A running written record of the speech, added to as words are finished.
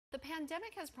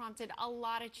pandemic has prompted a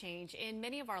lot of change in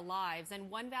many of our lives, and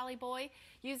one Valley boy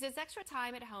uses extra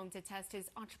time at home to test his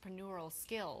entrepreneurial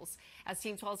skills. As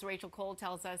Team 12's Rachel Cole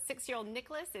tells us, 6-year-old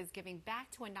Nicholas is giving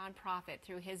back to a nonprofit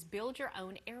through his Build Your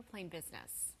Own Airplane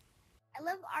business. I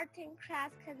love art and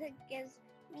crafts because it gives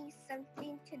me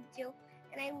something to do,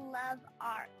 and I love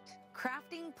art.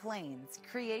 Crafting Planes,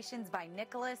 creations by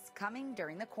Nicholas, coming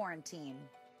during the quarantine.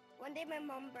 One day my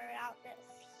mom brought out this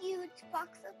huge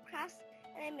box of crafts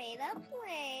and I made a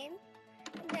plane.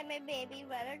 And then my baby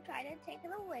brother tried to take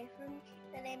it away from me.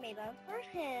 Then I made one for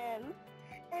him.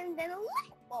 And then a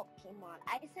light bulb came on.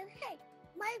 I said, hey,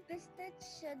 my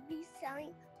business should be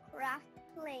selling craft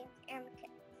planes and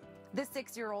kits. The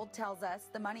 6-year-old tells us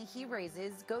the money he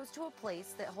raises goes to a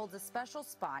place that holds a special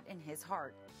spot in his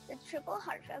heart. The Triple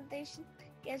Heart Foundation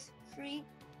gives free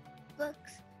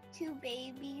books to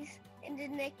babies in the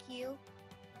NICU.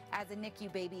 As a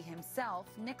NICU baby himself,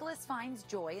 Nicholas finds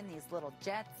joy in these little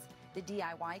jets. The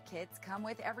DIY kits come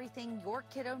with everything your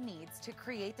kiddo needs to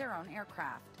create their own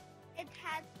aircraft. It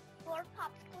has 4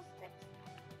 popsicle sticks,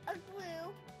 a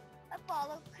glue, a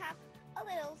ball of cap, a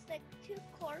little stick, 2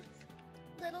 corks,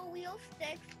 little wheel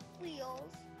sticks, wheels,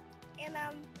 and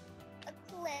a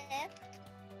clip,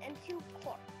 and 2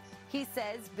 corks. He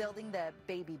says building the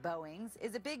baby Boeings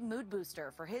is a big mood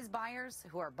booster for his buyers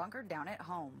who are bunkered down at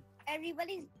home.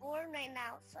 Everybody's bored right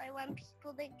now, so I want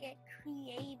people to get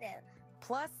creative.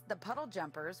 Plus, the puddle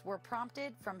jumpers were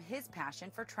prompted from his passion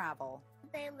for travel.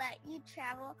 They let you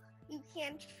travel. You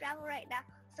can't travel right now,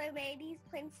 so I made these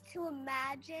planes to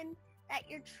imagine that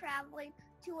you're traveling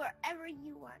to wherever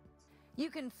you want. You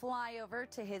can fly over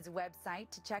to his website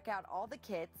to check out all the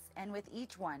kits, and with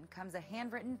each one comes a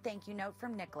handwritten thank you note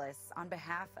from Nicholas on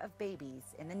behalf of babies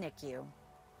in the NICU.